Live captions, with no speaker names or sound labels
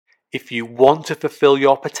If you want to fulfill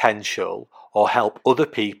your potential or help other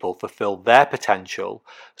people fulfill their potential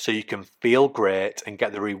so you can feel great and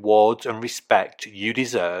get the rewards and respect you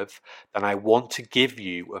deserve, then I want to give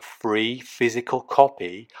you a free physical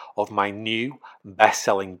copy of my new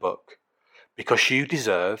best-selling book, Because You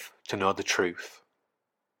Deserve to Know the Truth.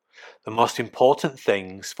 The most important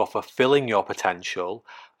things for fulfilling your potential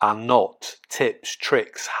are not tips,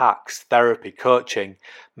 tricks, hacks, therapy, coaching,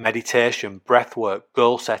 meditation, breathwork,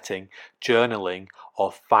 goal setting, journaling,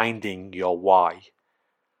 or finding your why.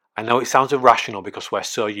 I know it sounds irrational because we're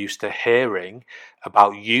so used to hearing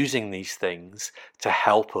about using these things to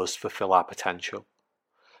help us fulfill our potential.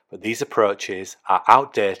 But these approaches are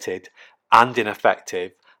outdated and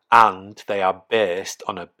ineffective, and they are based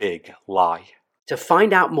on a big lie. To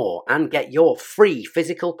find out more and get your free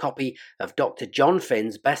physical copy of Dr. John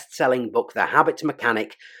Finn's best-selling book, The Habit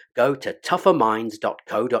Mechanic, go to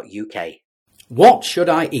tougherminds.co.uk. What should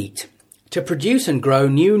I eat? To produce and grow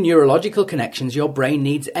new neurological connections, your brain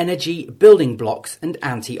needs energy, building blocks, and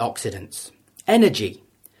antioxidants. Energy.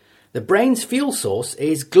 The brain's fuel source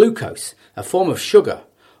is glucose, a form of sugar.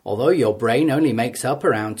 Although your brain only makes up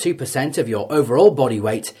around 2% of your overall body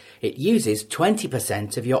weight, it uses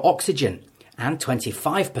 20% of your oxygen and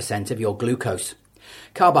 25% of your glucose.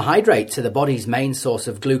 Carbohydrates are the body's main source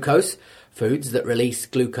of glucose. Foods that release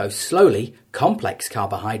glucose slowly, complex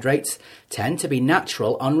carbohydrates, tend to be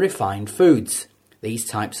natural, unrefined foods. These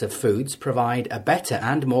types of foods provide a better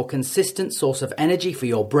and more consistent source of energy for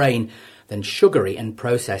your brain than sugary and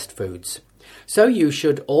processed foods. So you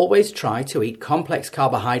should always try to eat complex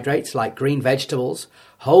carbohydrates like green vegetables,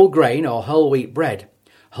 whole grain or whole wheat bread,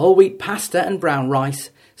 whole wheat pasta and brown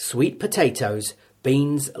rice, sweet potatoes,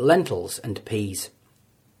 beans, lentils and peas.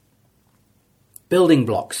 Building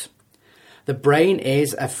blocks. The brain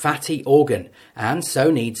is a fatty organ and so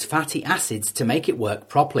needs fatty acids to make it work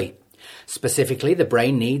properly. Specifically, the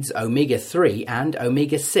brain needs omega-3 and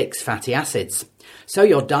omega-6 fatty acids. So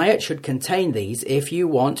your diet should contain these if you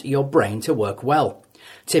want your brain to work well.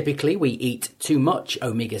 Typically, we eat too much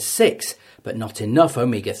omega-6, but not enough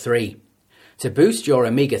omega-3. To boost your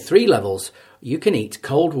omega-3 levels, you can eat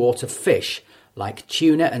cold water fish like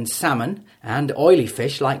tuna and salmon and oily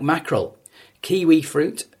fish like mackerel, kiwi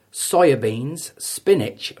fruit, soya beans,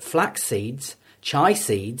 spinach, flax seeds, chia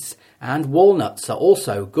seeds, and walnuts are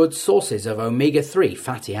also good sources of omega-3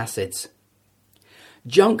 fatty acids.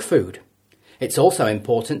 Junk food. It's also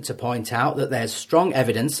important to point out that there's strong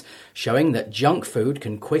evidence showing that junk food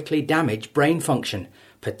can quickly damage brain function,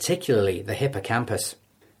 particularly the hippocampus.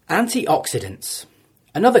 Antioxidants.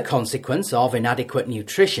 Another consequence of inadequate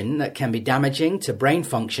nutrition that can be damaging to brain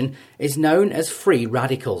function is known as free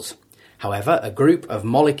radicals. However, a group of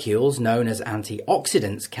molecules known as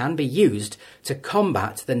antioxidants can be used to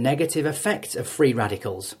combat the negative effects of free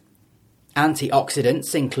radicals.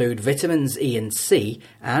 Antioxidants include vitamins E and C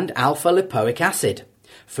and alpha-lipoic acid.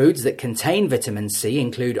 Foods that contain vitamin C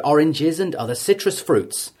include oranges and other citrus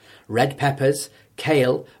fruits, red peppers,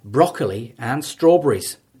 kale, broccoli and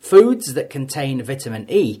strawberries. Foods that contain vitamin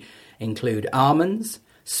E include almonds,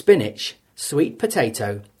 spinach, sweet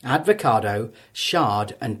potato, avocado,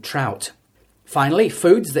 chard and trout. Finally,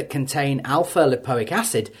 foods that contain alpha-lipoic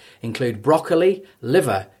acid include broccoli,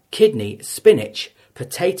 liver, kidney, spinach,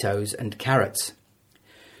 potatoes and carrots.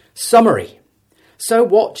 Summary. So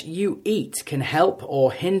what you eat can help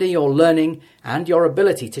or hinder your learning and your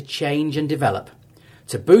ability to change and develop.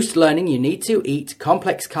 To boost learning, you need to eat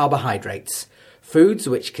complex carbohydrates, foods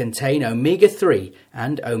which contain omega-3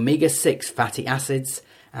 and omega-6 fatty acids,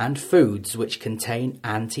 and foods which contain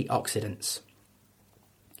antioxidants.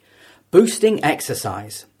 Boosting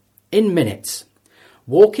exercise. In minutes.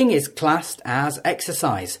 Walking is classed as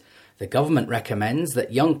exercise. The government recommends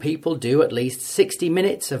that young people do at least 60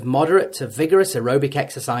 minutes of moderate to vigorous aerobic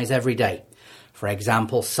exercise every day. For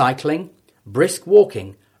example, cycling, brisk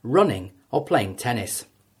walking, running, or playing tennis.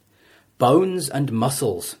 Bones and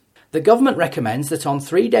muscles. The government recommends that on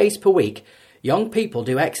 3 days per week, young people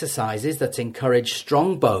do exercises that encourage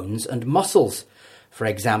strong bones and muscles. For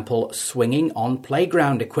example, swinging on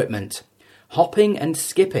playground equipment, hopping and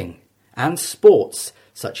skipping, and sports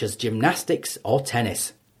such as gymnastics or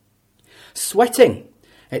tennis. Sweating.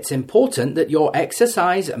 It's important that your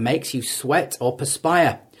exercise makes you sweat or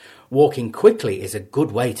perspire. Walking quickly is a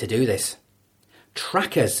good way to do this.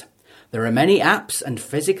 Trackers. There are many apps and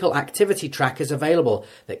physical activity trackers available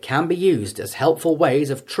that can be used as helpful ways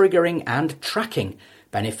of triggering and tracking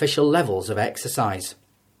beneficial levels of exercise.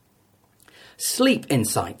 Sleep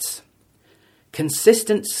insights.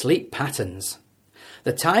 Consistent sleep patterns.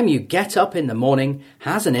 The time you get up in the morning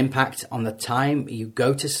has an impact on the time you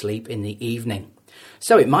go to sleep in the evening.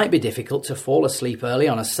 So it might be difficult to fall asleep early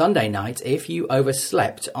on a Sunday night if you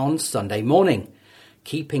overslept on Sunday morning.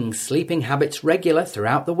 Keeping sleeping habits regular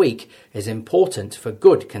throughout the week is important for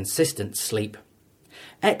good, consistent sleep.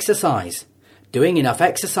 Exercise. Doing enough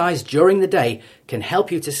exercise during the day can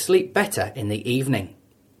help you to sleep better in the evening.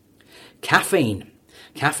 Caffeine.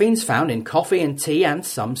 Caffeine's found in coffee and tea and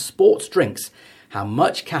some sports drinks. How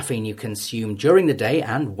much caffeine you consume during the day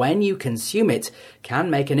and when you consume it can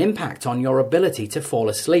make an impact on your ability to fall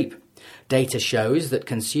asleep. Data shows that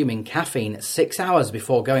consuming caffeine 6 hours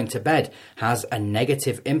before going to bed has a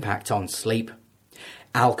negative impact on sleep.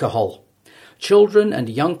 Alcohol. Children and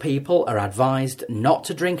young people are advised not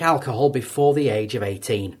to drink alcohol before the age of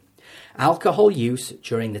 18. Alcohol use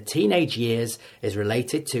during the teenage years is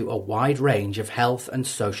related to a wide range of health and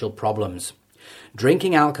social problems.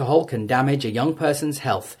 Drinking alcohol can damage a young person's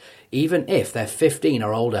health, even if they're 15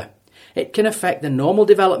 or older. It can affect the normal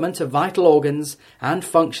development of vital organs and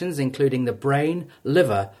functions including the brain,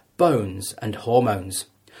 liver, bones and hormones.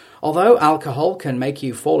 Although alcohol can make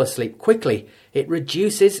you fall asleep quickly, it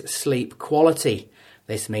reduces sleep quality.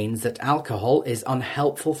 This means that alcohol is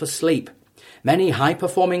unhelpful for sleep. Many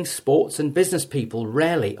high-performing sports and business people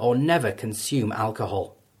rarely or never consume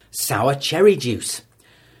alcohol. Sour cherry juice.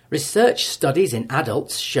 Research studies in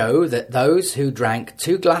adults show that those who drank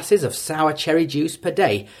 2 glasses of sour cherry juice per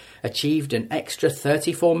day achieved an extra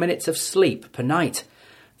 34 minutes of sleep per night.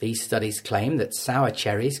 These studies claim that sour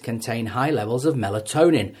cherries contain high levels of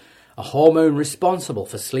melatonin, a hormone responsible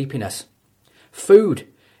for sleepiness. Food.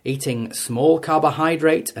 Eating small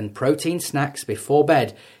carbohydrate and protein snacks before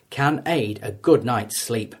bed can aid a good night's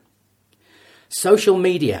sleep. Social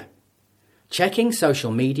media. Checking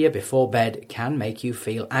social media before bed can make you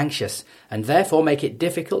feel anxious and therefore make it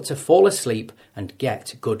difficult to fall asleep and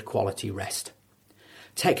get good quality rest.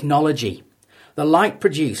 Technology. The light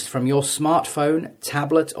produced from your smartphone,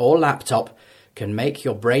 tablet or laptop can make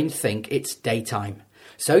your brain think it's daytime.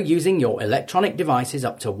 So using your electronic devices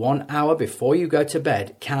up to 1 hour before you go to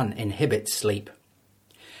bed can inhibit sleep.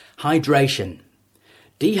 Hydration.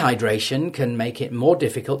 Dehydration can make it more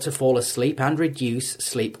difficult to fall asleep and reduce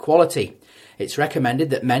sleep quality. It's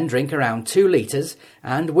recommended that men drink around 2 litres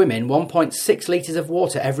and women 1.6 litres of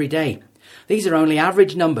water every day. These are only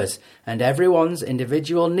average numbers and everyone's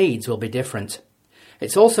individual needs will be different.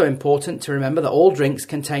 It's also important to remember that all drinks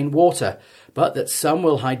contain water, but that some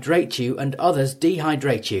will hydrate you and others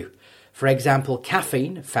dehydrate you. For example,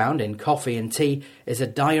 caffeine, found in coffee and tea, is a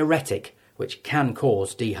diuretic which can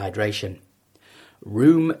cause dehydration.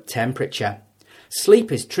 Room temperature.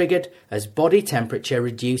 Sleep is triggered as body temperature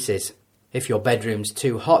reduces. If your bedroom's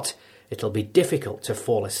too hot, it'll be difficult to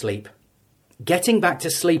fall asleep. Getting back to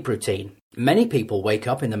sleep routine. Many people wake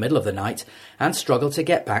up in the middle of the night and struggle to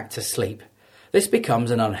get back to sleep. This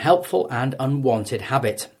becomes an unhelpful and unwanted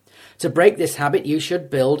habit. To break this habit, you should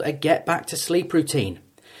build a get back to sleep routine.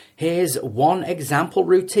 Here's one example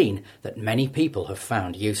routine that many people have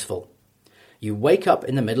found useful. You wake up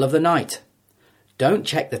in the middle of the night. Don't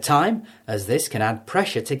check the time, as this can add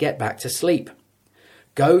pressure to get back to sleep.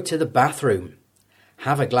 Go to the bathroom.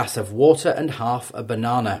 Have a glass of water and half a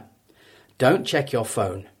banana. Don't check your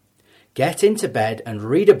phone. Get into bed and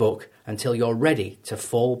read a book until you're ready to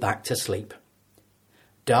fall back to sleep.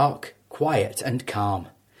 Dark, quiet and calm.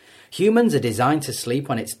 Humans are designed to sleep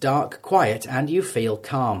when it's dark, quiet and you feel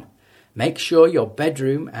calm. Make sure your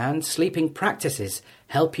bedroom and sleeping practices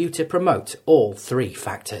help you to promote all 3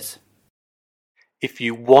 factors. If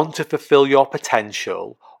you want to fulfill your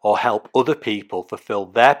potential or help other people fulfill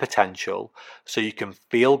their potential so you can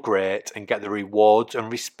feel great and get the rewards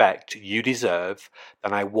and respect you deserve,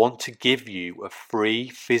 then I want to give you a free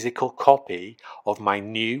physical copy of my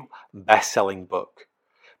new best-selling book,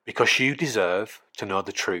 Because You Deserve to Know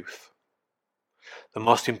the Truth. The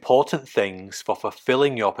most important things for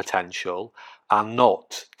fulfilling your potential are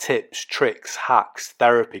not tips, tricks, hacks,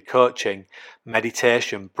 therapy, coaching,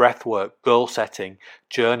 meditation, breathwork, goal setting,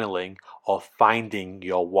 journaling, or finding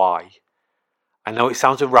your why. I know it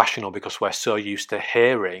sounds irrational because we're so used to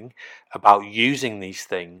hearing about using these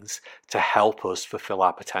things to help us fulfill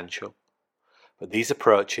our potential. But these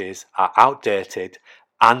approaches are outdated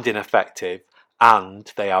and ineffective, and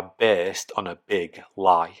they are based on a big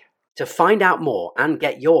lie. To find out more and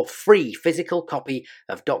get your free physical copy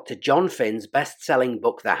of Dr. John Finn's best-selling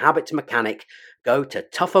book, The Habit Mechanic, go to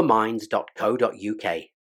tougherminds.co.uk.